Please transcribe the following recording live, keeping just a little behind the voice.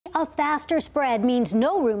A faster spread means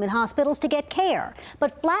no room in hospitals to get care,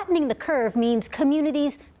 but flattening the curve means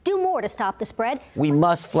communities do more to stop the spread. We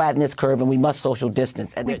must flatten this curve and we must social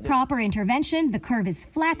distance. With proper intervention, the curve is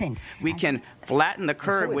flattened. We can flatten the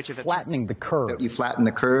curve, so which is flattening the curve. You flatten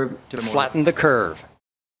the curve to flatten the curve.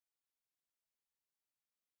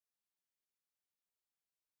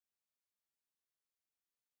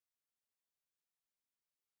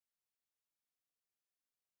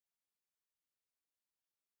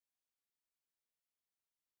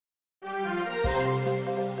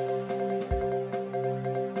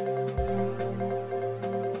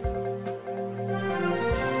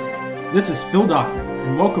 This is Phil Dockery,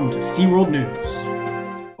 and welcome to SeaWorld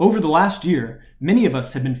News. Over the last year, many of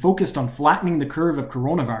us have been focused on flattening the curve of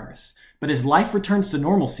coronavirus, but as life returns to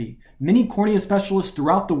normalcy, many cornea specialists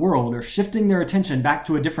throughout the world are shifting their attention back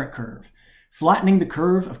to a different curve, flattening the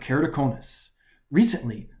curve of keratoconus.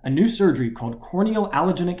 Recently, a new surgery called Corneal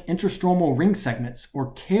Allogenic Intrastromal Ring Segments,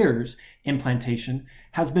 or CAIRS, implantation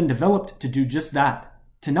has been developed to do just that.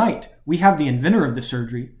 Tonight, we have the inventor of the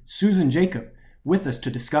surgery, Soosan Jacob, with us to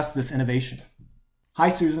discuss this innovation. Hi,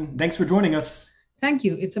 Soosan. Thanks for joining us. Thank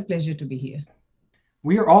you. It's a pleasure to be here.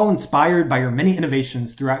 We are all inspired by your many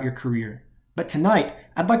innovations throughout your career. But tonight,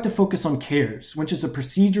 I'd like to focus on CAIRS, which is a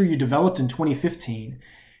procedure you developed in 2015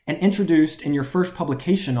 and introduced in your first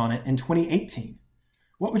publication on it in 2018.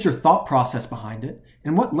 What was your thought process behind it,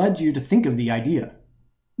 and what led you to think of the idea?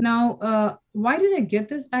 Now, why did I get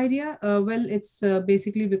this idea? Well, it's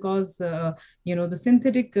basically because, the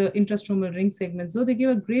synthetic intrastromal ring segments, though they give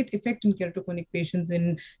a great effect in keratoconic patients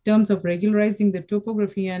in terms of regularizing the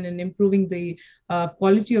topography and in improving the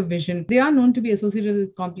quality of vision, they are known to be associated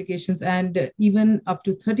with complications, and even up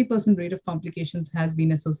to 30% rate of complications has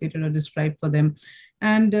been associated or described for them.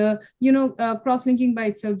 And, cross-linking by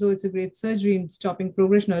itself, though it's a great surgery in stopping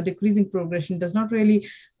progression or decreasing progression, does not really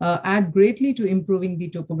add greatly to improving the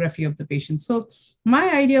topography of the patient. So my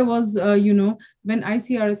idea was, when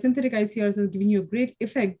ICRs, synthetic ICRs are giving you a great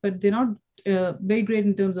effect, but they're not very great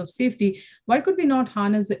in terms of safety, why could we not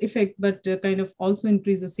harness the effect, but kind of also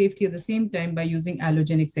increase the safety at the same time by using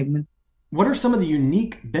allogenic segments? What are some of the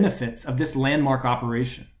unique benefits of this landmark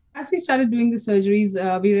operation? As we started doing the surgeries,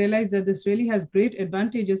 we realized that this really has great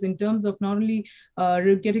advantages in terms of not only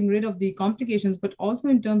getting rid of the complications, but also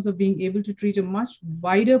in terms of being able to treat a much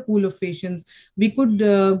wider pool of patients. We could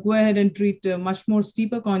go ahead and treat much more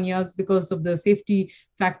steeper corneas because of the safety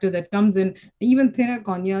factor that comes in, even thinner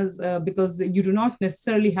corneas, because you do not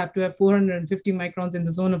necessarily have to have 450 microns in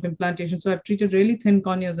the zone of implantation. So I've treated really thin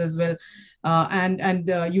corneas as well, and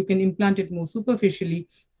you can implant it more superficially,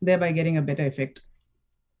 thereby getting a better effect.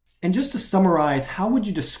 And just to summarize, how would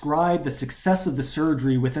you describe the success of the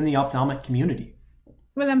surgery within the ophthalmic community?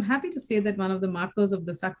 Well, I'm happy to say that one of the markers of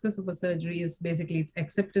the success of a surgery is basically its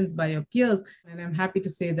acceptance by your peers. And I'm happy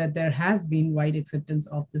to say that there has been wide acceptance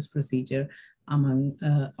of this procedure among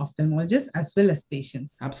ophthalmologists as well as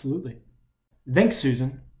patients. Absolutely. Thanks,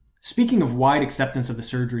 Soosan. Speaking of wide acceptance of the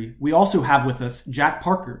surgery, we also have with us Jack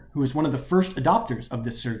Parker, who is one of the first adopters of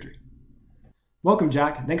this surgery. Welcome,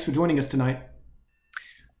 Jack. Thanks for joining us tonight.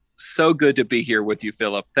 So good to be here with you,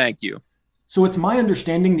 Philip. Thank you. So it's my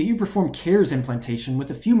understanding that you perform CAIRS implantation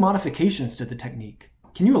with a few modifications to the technique.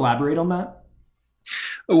 Can you elaborate on that?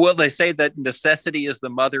 Well, they say that necessity is the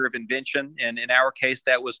mother of invention, and in our case,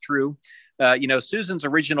 that was true. Soosan's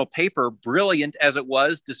original paper, brilliant as it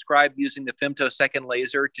was, described using the femtosecond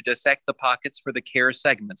laser to dissect the pockets for the CAIRS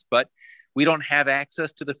segments, but we don't have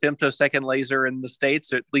access to the femtosecond laser in the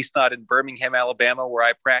States, at least not in Birmingham, Alabama, where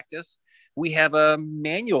I practice. We have a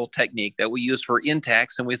manual technique that we use for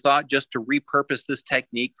intacs, and we thought just to repurpose this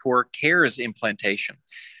technique for CAIRS implantation.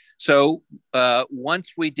 So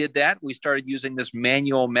once we did that, we started using this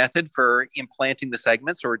manual method for implanting the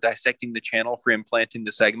segments or dissecting the channel for implanting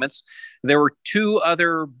the segments. There were two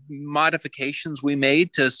other modifications we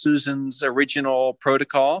made to Soosan's original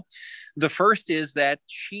protocol. The first is that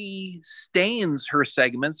she stains her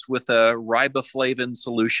segments with a riboflavin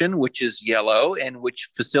solution, which is yellow and which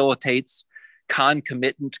facilitates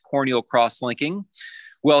concomitant corneal cross-linking.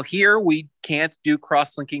 Well, here we can't do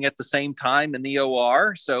cross-linking at the same time in the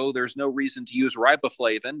OR, so there's no reason to use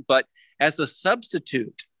riboflavin. But as a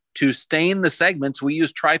substitute to stain the segments, we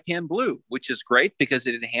use trypan blue, which is great because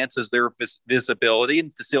it enhances their visibility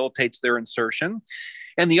and facilitates their insertion.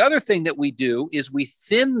 And the other thing that we do is we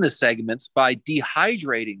thin the segments by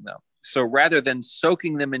dehydrating them. So rather than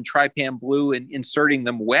soaking them in trypan blue and inserting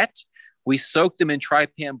them wet, we soak them in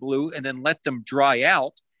trypan blue and then let them dry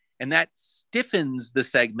out. And that stiffens the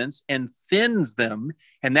segments and thins them.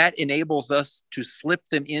 And that enables us to slip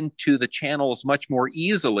them into the channels much more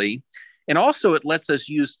easily. And also it lets us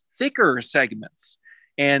use thicker segments,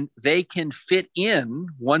 and they can fit in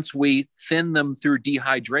once we thin them through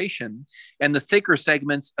dehydration, and the thicker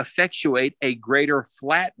segments effectuate a greater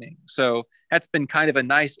flattening. So that's been kind of a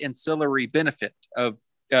nice ancillary benefit of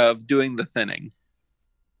doing the thinning.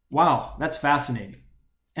 Wow, that's fascinating.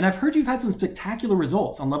 And I've heard you've had some spectacular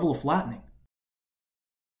results on level of flattening.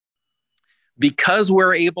 Because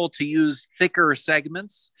we're able to use thicker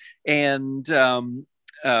segments and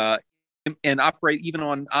operate even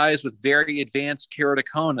on eyes with very advanced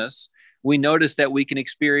keratoconus, we notice that we can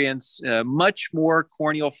experience much more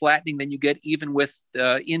corneal flattening than you get even with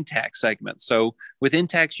intact segments. So with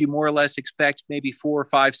intacts, you more or less expect maybe 4,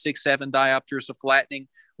 5, 6, 7 diopters of flattening.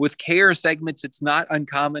 With CAIRS segments, it's not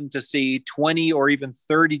uncommon to see 20 or even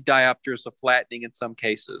 30 diopters of flattening in some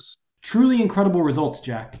cases. Truly incredible results,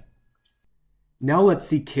 Jack. Now let's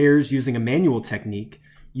see CAIRS using a manual technique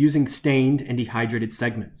using stained and dehydrated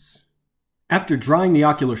segments. After drying the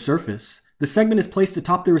ocular surface, the segment is placed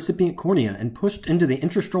atop the recipient cornea and pushed into the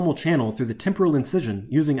intrastromal channel through the temporal incision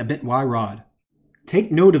using a bit Y rod.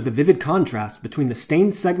 Take note of the vivid contrast between the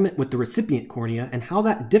stained segment with the recipient cornea and how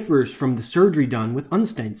that differs from the surgery done with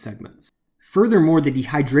unstained segments. Furthermore, the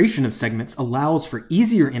dehydration of segments allows for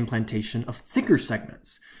easier implantation of thicker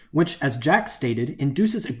segments, which, as Jack stated,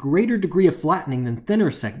 induces a greater degree of flattening than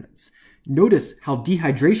thinner segments. Notice how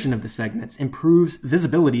dehydration of the segments improves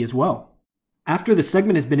visibility as well. After the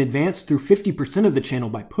segment has been advanced through 50% of the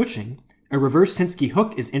channel by pushing, a reverse Sinskey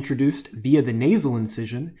hook is introduced via the nasal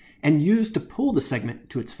incision and used to pull the segment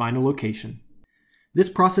to its final location. This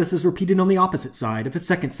process is repeated on the opposite side if a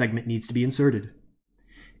second segment needs to be inserted.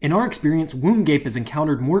 In our experience, wound gape is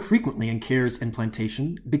encountered more frequently in CAIRS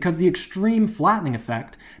implantation because of the extreme flattening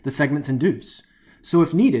effect the segments induce. So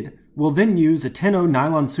if needed, we'll then use a 10-0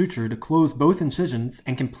 nylon suture to close both incisions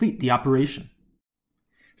and complete the operation.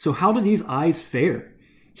 So how do these eyes fare?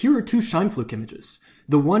 Here are two Scheimpflug images.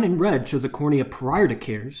 The one in red shows a cornea prior to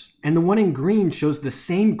CAIRS, and the one in green shows the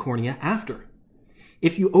same cornea after.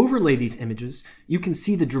 If you overlay these images, you can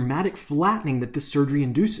see the dramatic flattening that this surgery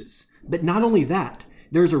induces. But not only that,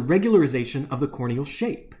 there is a regularization of the corneal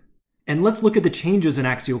shape. And let's look at the changes in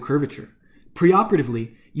axial curvature.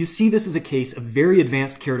 Preoperatively, you see this as a case of very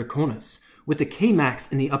advanced keratoconus, with the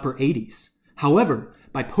Kmax in the upper 80s. However,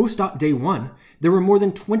 by post-op day 1, there were more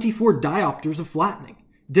than 24 diopters of flattening,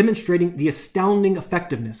 demonstrating the astounding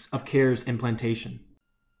effectiveness of CAIRS implantation.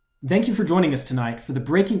 Thank you for joining us tonight for the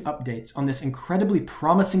breaking updates on this incredibly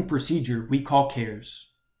promising procedure we call CAIRS.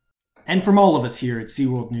 And from all of us here at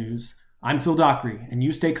SeaWorld News, I'm Phil Dockery, and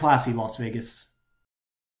you stay classy, Las Vegas.